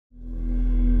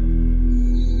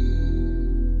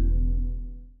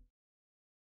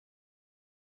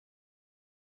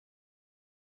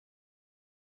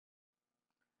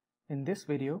In this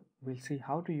video, we'll see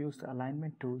how to use the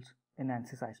alignment tools in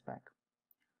ANSYS Icepak.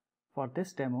 For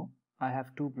this demo, I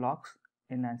have two blocks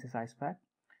in ANSYS Icepak,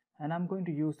 and I'm going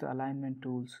to use the alignment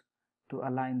tools to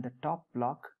align the top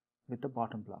block with the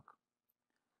bottom block.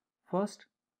 First,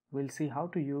 we'll see how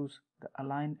to use the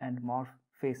Align and Morph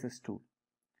Faces tool.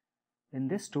 In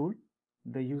this tool,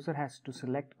 the user has to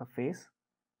select a face,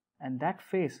 and that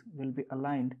face will be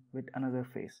aligned with another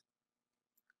face.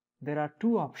 There are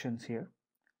two options here.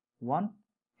 One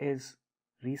is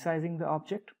resizing the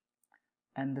object,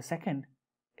 and the second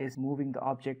is moving the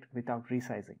object without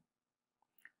resizing.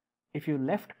 If you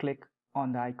left click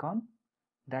on the icon,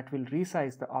 that will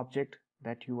resize the object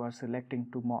that you are selecting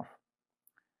to morph.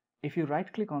 If you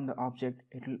right click on the object,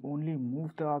 it will only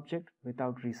move the object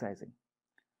without resizing.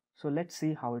 So let's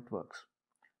see how it works.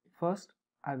 First,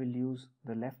 I will use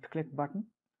the left click button.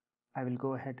 I will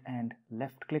go ahead and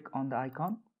left click on the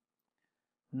icon.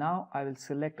 Now I will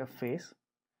select a face.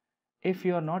 If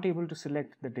you are not able to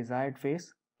select the desired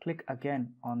face, click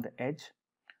again on the edge.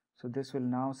 So this will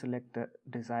now select the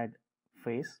desired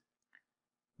face.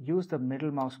 Use the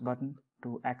middle mouse button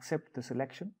to accept the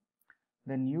selection.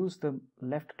 Then use the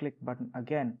left click button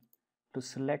again to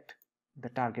select the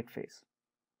target face.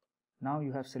 Now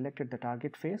you have selected the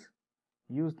target face.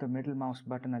 Use the middle mouse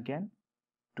button again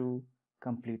to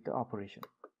complete the operation.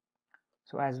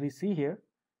 So as we see here,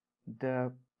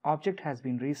 the object has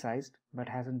been resized but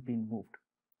hasn't been moved.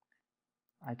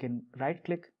 I can right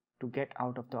click to get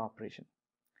out of the operation.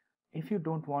 If you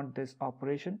don't want this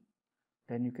operation,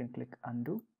 then you can click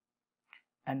undo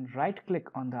and right click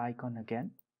on the icon again.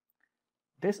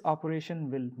 This operation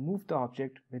will move the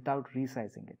object without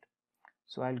resizing it.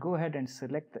 So I'll go ahead and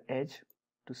select the edge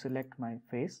to select my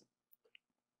face.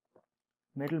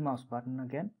 Middle mouse button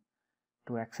again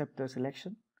to accept the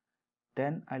selection.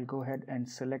 Then I'll go ahead and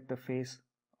select the face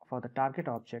for the target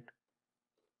object,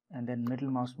 and then middle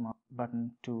mouse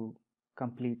button to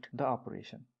complete the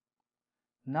operation.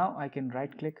 Now I can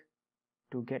right click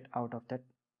to get out of that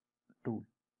tool.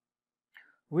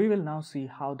 We will now see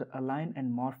how the Align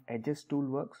and Morph Edges tool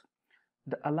works.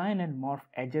 The Align and Morph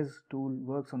Edges tool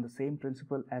works on the same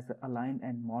principle as the Align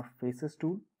and Morph Faces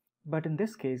tool, but in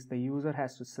this case the user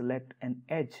has to select an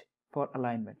edge for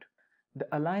alignment. The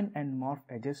Align and Morph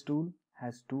Edges tool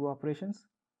has two operations.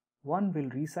 One will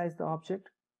resize the object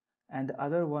and the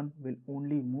other one will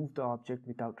only move the object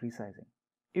without resizing.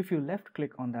 If you left click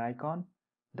on the icon,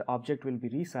 the object will be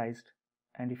resized,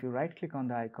 and if you right click on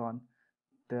the icon,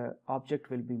 the object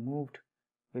will be moved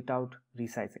without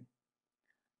resizing.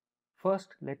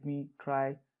 First, let me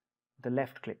try the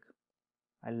left click.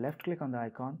 I'll left click on the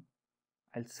icon.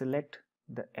 I'll select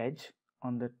the edge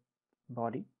on the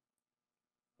body.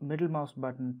 Middle mouse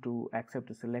button to accept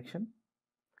the selection.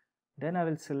 Then I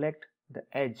will select the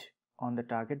edge on the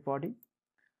target body.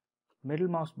 Middle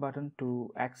mouse button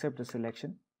to accept the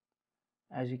selection.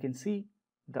 As you can see,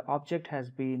 the object has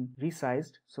been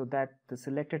resized so that the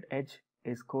selected edge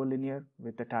is collinear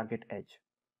with the target edge.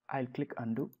 I'll click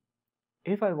undo.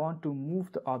 If I want to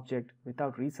move the object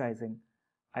without resizing,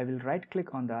 I will right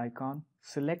click on the icon,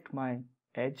 select my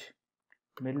edge,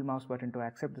 middle mouse button to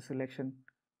accept the selection,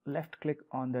 left click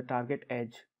on the target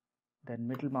edge, then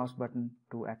middle mouse button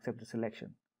to accept the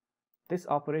selection. This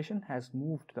operation has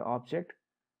moved the object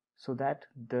so that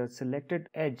the selected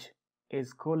edge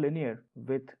is collinear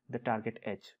with the target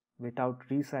edge without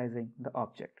resizing the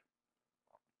object.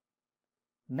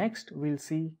 Next, we'll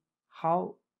see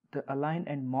how the Align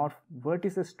and Morph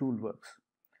Vertices tool works.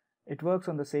 It works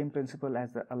on the same principle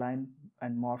as the Align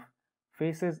and Morph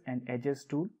Faces and Edges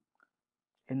tool.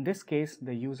 In this case,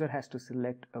 the user has to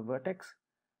select a vertex,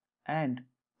 and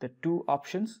the two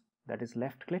options, that is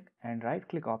left click and right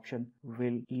click option,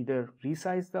 will either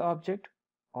resize the object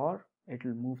or it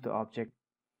will move the object.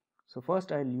 So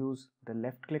first I'll use the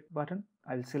left click button.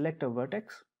 I'll select a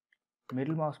vertex,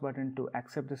 middle mouse button to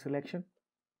accept the selection.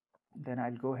 Then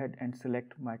I'll go ahead and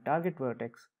select my target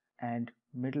vertex and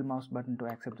middle mouse button to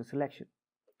accept the selection.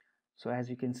 So as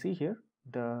you can see here,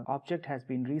 the object has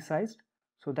been resized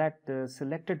so that the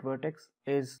selected vertex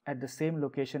is at the same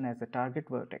location as the target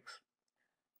vertex.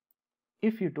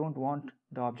 If you don't want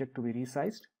the object to be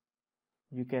resized,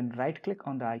 you can right click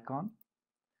on the icon,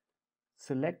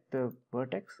 select the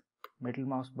vertex, middle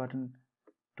mouse button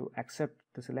to accept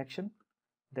the selection,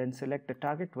 then select the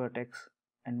target vertex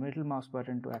and middle mouse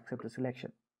button to accept the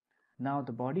selection. Now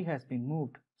the body has been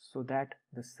moved so that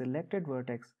the selected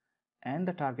vertex and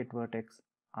the target vertex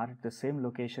are at the same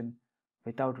location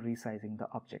without resizing the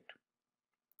object.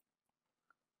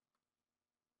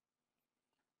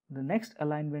 The next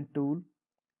alignment tool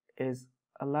is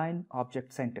Align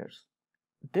Object Centers.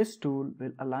 This tool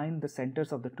will align the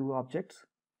centers of the two objects.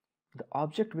 The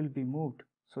object will be moved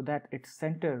so that its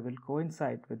center will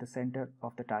coincide with the center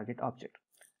of the target object.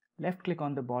 Left click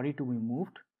on the body to be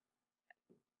moved.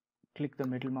 Click the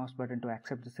middle mouse button to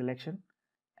accept the selection,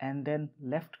 and then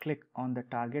left click on the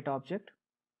target object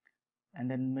and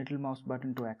then middle mouse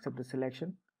button to accept the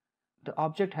selection. The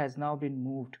object has now been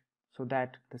moved so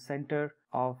that the center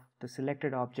of the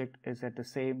selected object is at the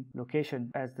same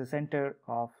location as the center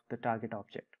of the target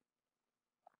object.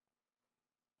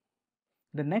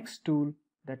 The next tool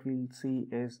that we'll see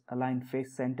is Align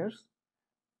Face Centers.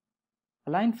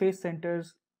 Align Face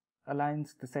Centers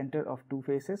aligns the center of two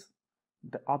faces.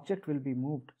 The object will be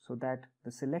moved so that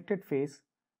the selected face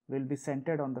will be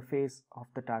centered on the face of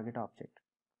the target object.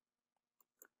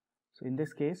 So in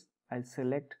this case, I'll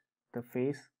select the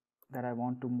face that I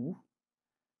want to move.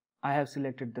 I have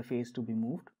selected the face to be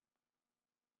moved.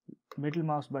 Middle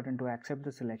mouse button to accept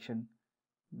the selection.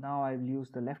 Now I will use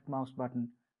the left mouse button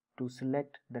to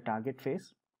select the target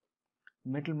face.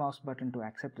 Middle mouse button to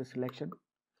accept the selection.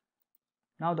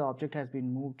 Now the object has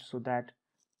been moved so that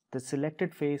the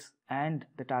selected face and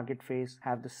the target face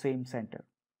have the same center.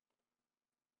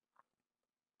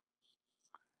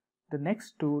 The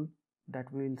next tool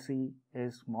that we will see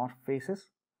is Morph Faces.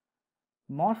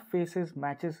 Morph Faces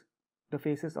matches the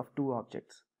faces of two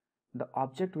objects. The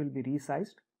object will be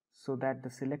resized so that the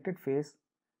selected face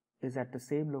is at the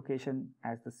same location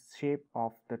as the shape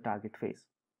of the target face.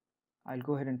 I'll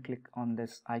go ahead and click on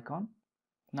this icon.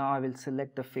 Now I will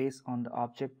select the face on the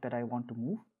object that I want to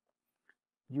move.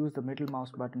 Use the middle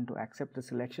mouse button to accept the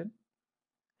selection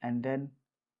and then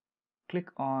click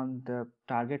on the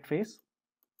target face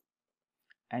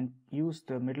and use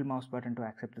the middle mouse button to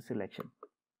accept the selection.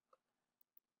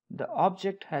 The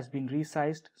object has been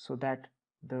resized so that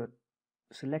the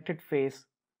selected face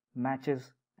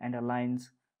matches and aligns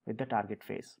with the target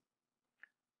face.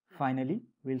 Finally,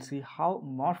 we'll see how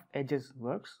Morph Edges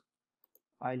works.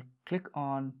 I'll click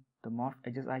on the Morph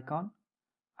Edges icon.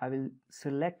 I will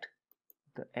select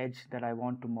the edge that I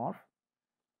want to morph.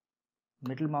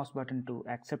 Middle mouse button to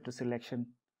accept the selection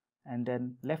and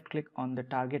then left click on the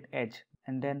target edge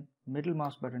and then middle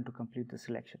mouse button to complete the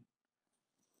selection.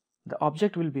 The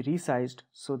object will be resized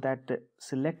so that the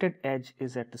selected edge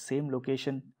is at the same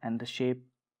location and the shape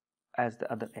as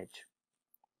the other edge.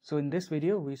 So in this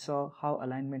video, we saw how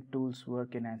alignment tools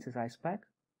work in ANSYS Icepak.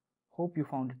 Hope you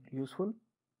found it useful.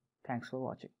 Thanks for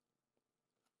watching.